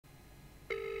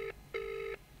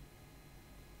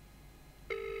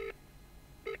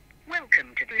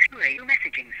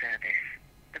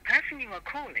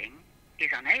calling is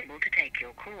unable to take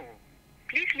your call.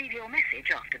 Please leave your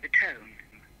message after the tone.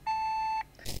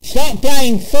 Stop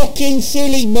playing fucking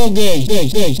silly buggers.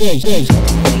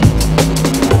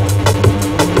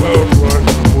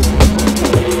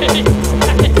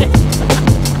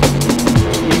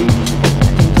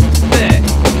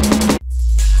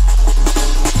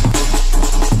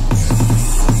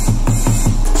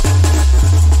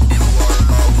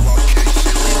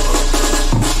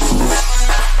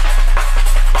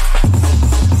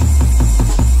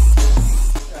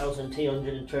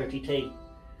 332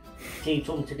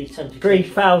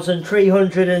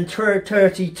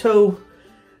 3,332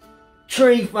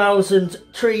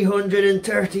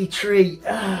 3,333.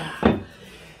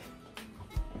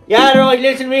 Yeah, right,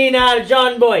 listen to me now,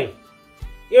 Jon Bovi.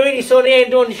 You and your son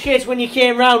ain't done shit when you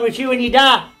came round with you and your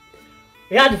dad.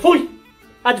 We had to fight.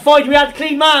 We had to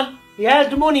clean man. He has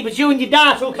the money, but you and your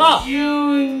dad took off.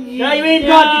 You ain't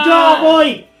got the jar,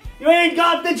 boy. You ain't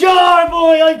got the jar,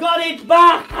 boy. I got it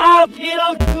back.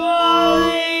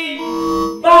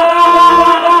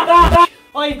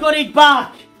 I've got it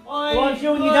back. I want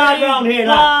you and your dad round here,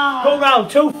 lad. Come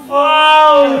round.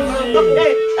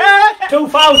 2,000.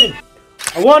 2,000.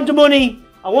 I want the money.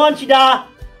 I want your dad.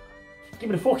 Give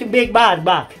me the fucking big bag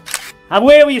back. I'm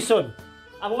away with your son.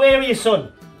 I'm away with your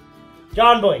son.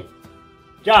 Jon Bovi.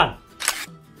 Jon.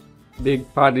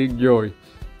 Big Paddy Joy.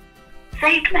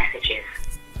 Saved messages.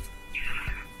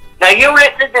 Now you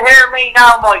listen to hear me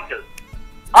now, Michael.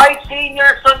 I've seen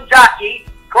your son Jackie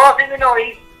causing the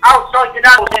noise outside the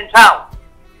house in town.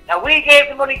 Now we gave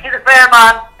the money to the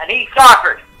fairman and he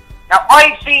scattered. Now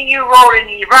I've seen you rolling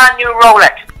in your brand new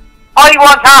Rolex. I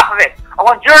want half of it. I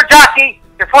want your Jackie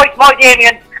to fight my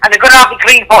Damien and they're going to have the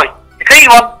clean fight. The clean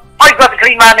one, I've got the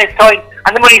clean man this time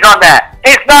and the money's on there.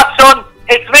 If not, son,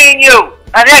 it's me and you.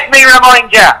 And let me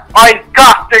remind you, I've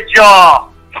got the jaw.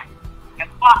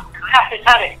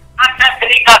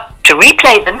 To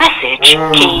replay the message,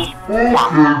 key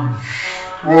 1.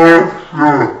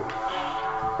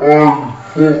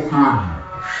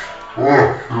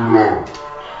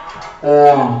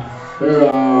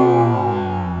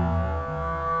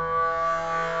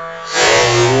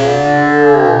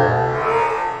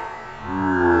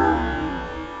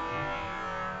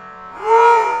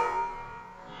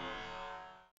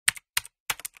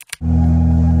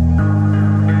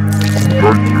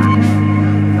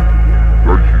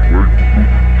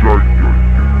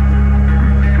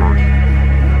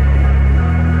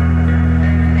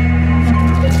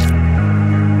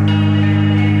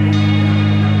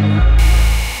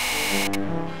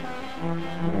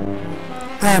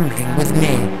 Rambling with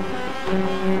me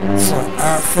for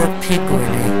Arthur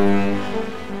Pigwilly.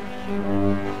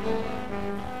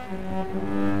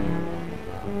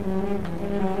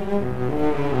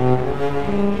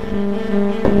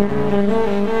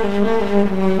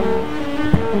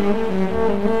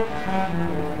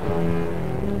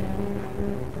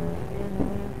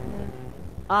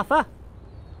 Arthur?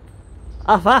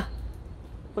 Arthur?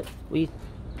 What?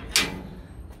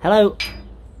 Hello?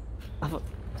 Arthur?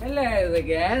 Hello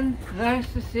again.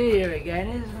 Nice to see you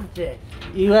again, isn't it?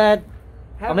 You,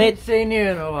 Haven't seen you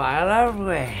in a while, have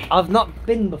we? I've not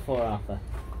been before, Arthur.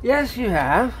 Yes, you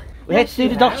have. We had to do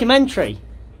the documentary.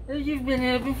 You've been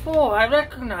here before, I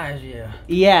recognise you.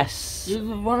 Yes.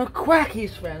 You're one of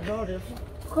Quacky's friends, aren't you?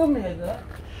 Come here, look.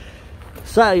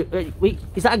 So,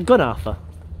 is that a gun, Arthur?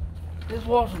 This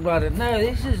wasn't bloody. No,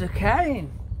 this is a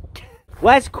cane.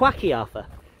 Where's Quacky, Arthur?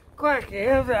 Quacky,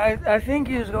 I think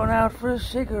he was going out for a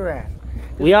cigarette.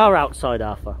 We are outside,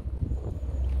 Arthur.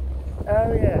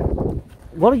 Oh, yeah.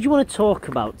 What did you want to talk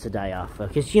about today, Arthur?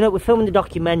 Because, you know, we're filming a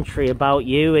documentary about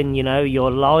you and, you know, your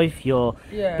life, your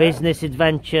business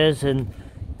adventures, and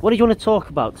what did you want to talk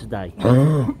about today?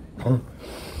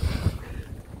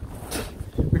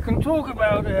 We can talk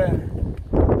about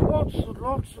lots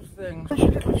of things. This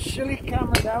little silly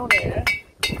camera down here.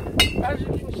 As you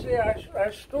can see,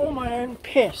 I store my own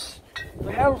piss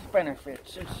for health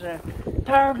benefits. It's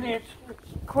apparently it's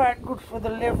quite good for the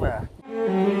liver.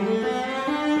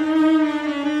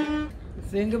 The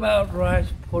thing about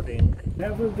rice pudding,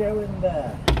 never go in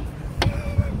there.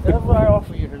 Whenever I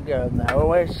offer you to go in there, I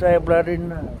always say bloody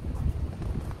no.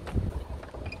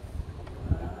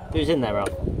 Who's in there,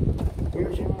 Arthur?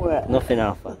 Who's in where? Nothing,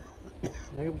 Arthur.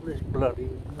 Nobody's bloody.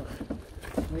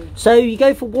 So you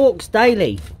go for walks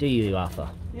daily, do you, Arthur?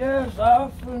 Yes, I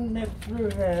often nip through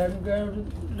here and go to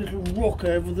the little rook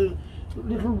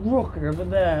over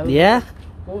there. Yeah?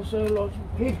 Also lots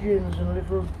of pigeons and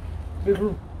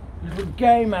little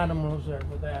game animals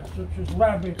over there, such as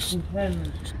rabbits and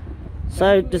hens.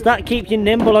 So does that keep you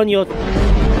nimble on your...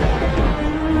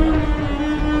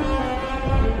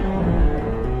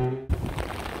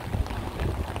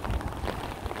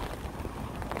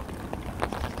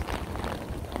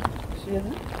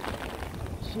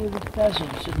 See the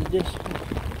pheasants in the distance.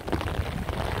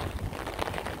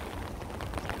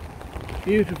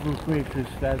 Beautiful creatures,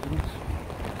 pheasants.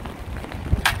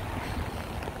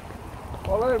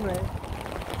 Follow me.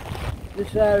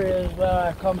 This area is where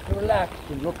I come to relax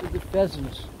and look at the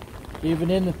pheasants,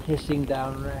 even in the pissing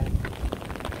down rain.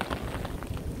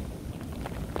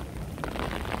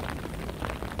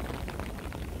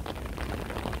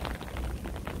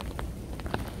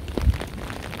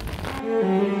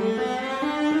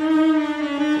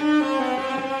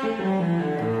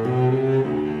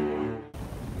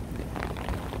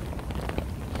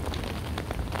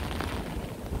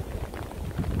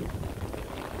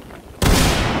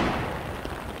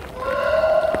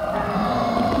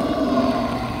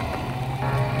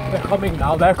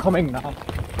 They're coming now.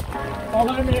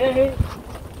 Follow me.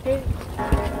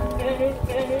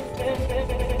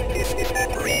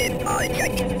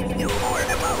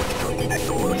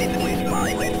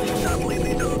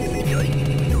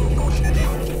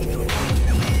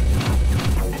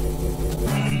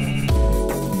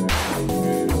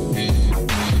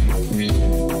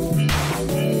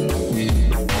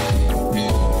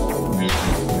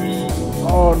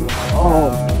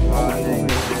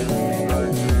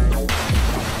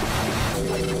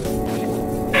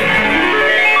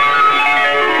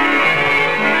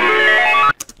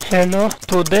 Hello,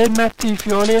 today Matty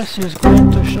Furious is going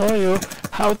to show you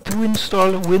how to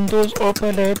install Windows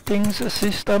operating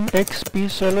system XP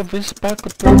Service Pack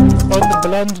 2 on the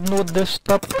brand new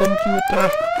desktop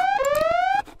computer.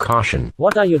 Caution.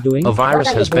 What are you doing? A virus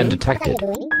has been detected.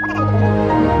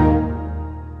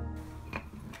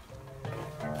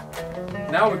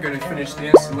 Now we're going to finish the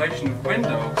installation of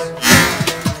Windows.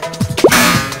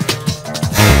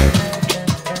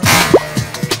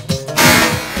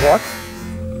 What?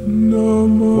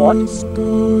 What?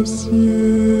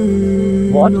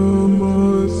 What?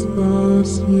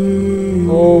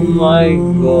 Oh my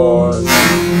god.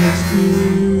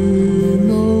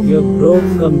 You broke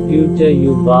computer,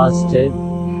 you bastard.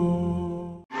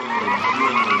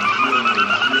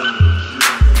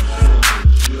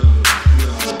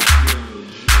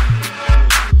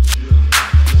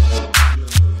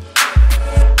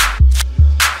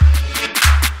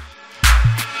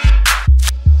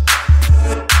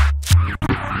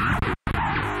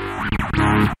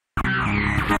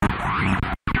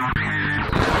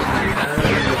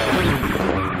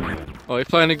 Oh, you're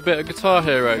playing a bit of Guitar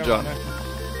Hero, John?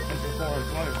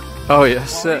 Oh yeah,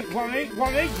 sick.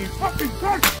 1-8, you fucking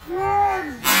cunt! Run!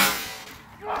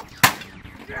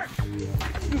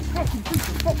 You fucking piece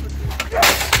of fucking...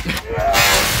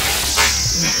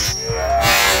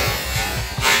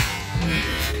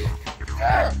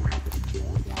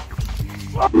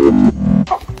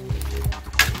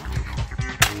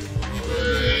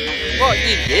 What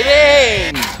you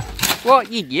doing? What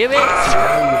you doing?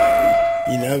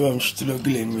 You know, I'm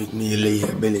struggling with my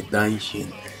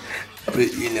rehabilitation.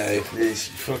 But you know, if this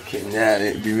fucking that,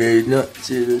 it'd be rude not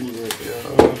to, wouldn't it?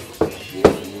 Oh,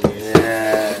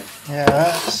 yeah. Yeah,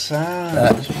 that's sound.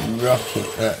 That's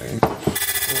rocket, that is.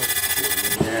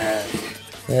 Yeah.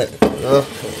 That's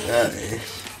rocket, that is.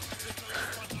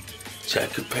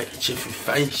 Take a picture for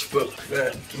Facebook,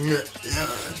 that. Yeah.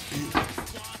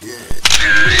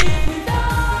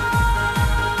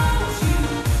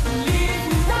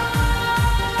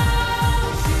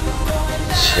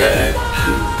 Take a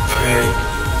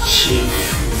picture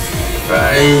for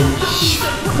Facebook.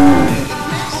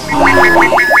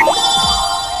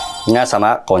 皆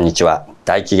様こんにちは。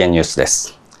大気源ニュースで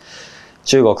す。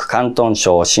中国広東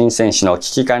省深セン市の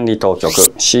危機管理当局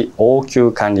市応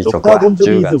急管理局は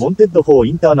10月 wanted for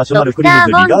international claims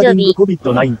regarding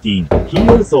COVID-19. He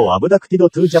also abducted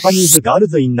two Japanese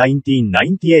girls in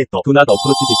 1998 to not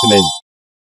approach this man.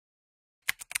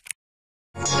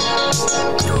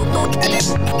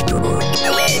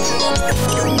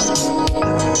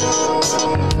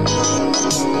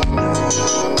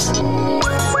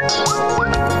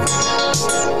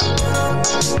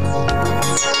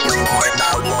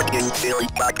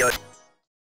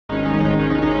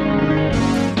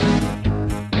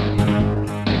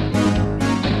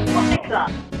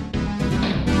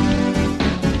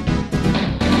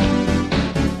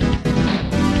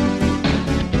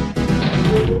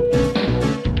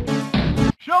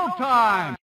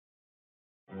 Showtime!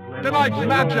 Tonight's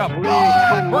matchup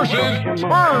versus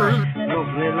Spurs.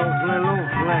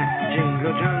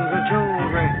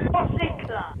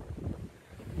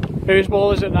 Whose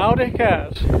ball is it now,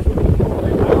 dickheads?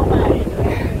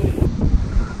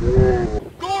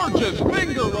 Gorgeous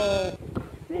finger roll.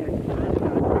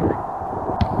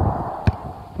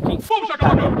 Boom,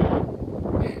 Chicago.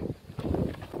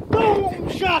 Boom.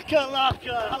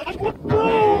 Shakalaka!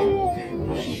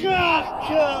 Boom!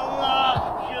 Shakalaka!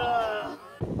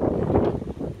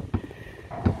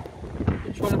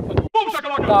 Boom,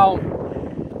 shakalaka! Down.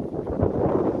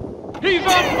 He's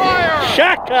on fire!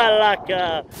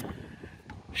 Shakalaka!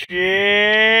 Shira!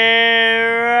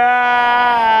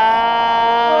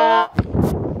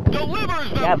 Delivers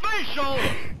the facial!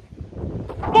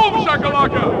 Boom,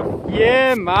 shakalaka!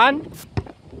 Yeah, man.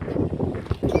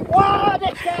 Wow,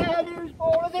 the shadows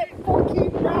all of it fucking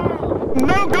down!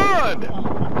 No good!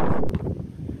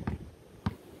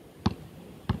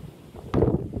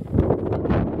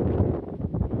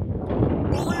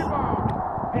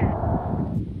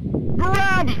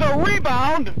 Grabs the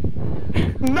rebound!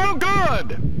 No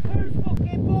good! Who's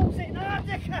fucking balls it now,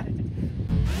 dickhead?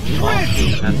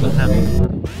 Switch! That's what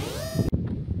happened.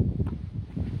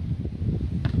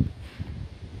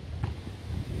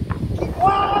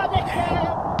 Wow, the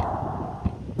shadows!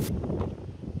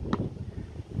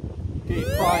 Deep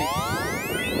right.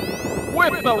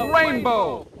 With the rainbow!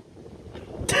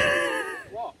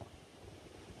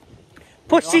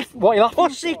 Pussy, What are you laughing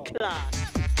pussy for? class!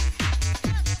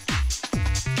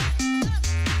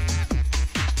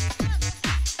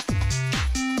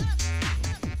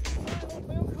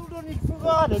 You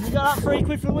got that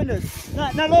 £3 for winners.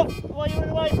 No, look, what are you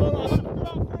running away for?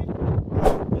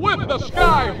 With the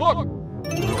sky hook!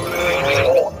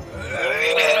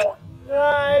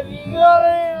 Right, you got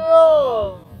it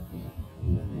wrong.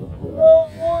 Look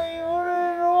what you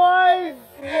running away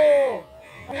for.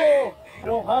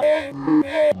 Don't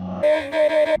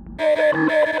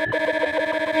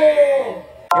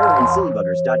Error in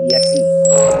sillybuggers.exe.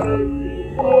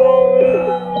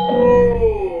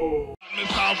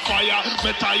 Fire,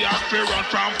 me tired to run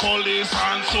from police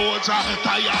and soldier.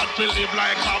 Tired to live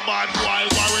like a bad boy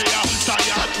warrior.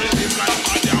 Tired to live like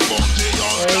a damn bounty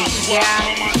hunter.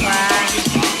 Welcome and down from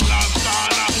this long last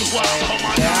corner. Welcome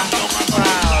and down from a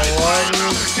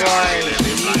corner. Tired to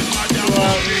live like a damn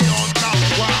bounty hunter.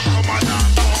 Welcome and down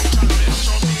from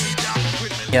social media.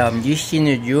 Yeah, I'm just in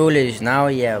the jewelers now,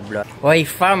 yeah, bro. Oi,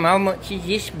 fam, how much is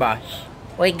this, boss?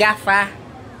 Oi, gaffer.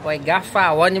 Oi, gaffer,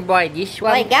 I want to buy this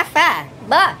one. Oi, gaffer,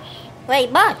 boss. Oi,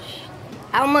 boss.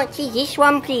 How much is this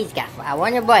one, please, gaffer? I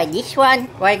want to buy this one.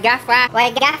 Oi, gaffer.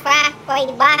 Oi, gaffer. Oi,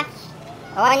 boss.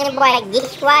 I want to buy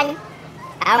this one.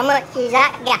 How much is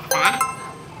that, gaffer?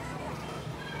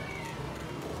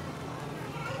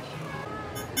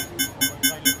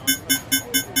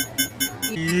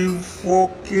 You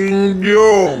fucking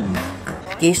dumb.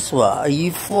 Guess what? Are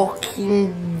you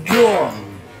fucking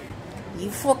dumb?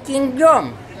 You fucking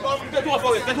dumb?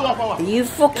 Are you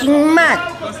fucking mad?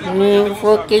 You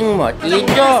fucking what? You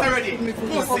dumb? You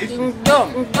fucking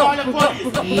dumb? You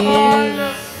fucking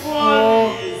dumb?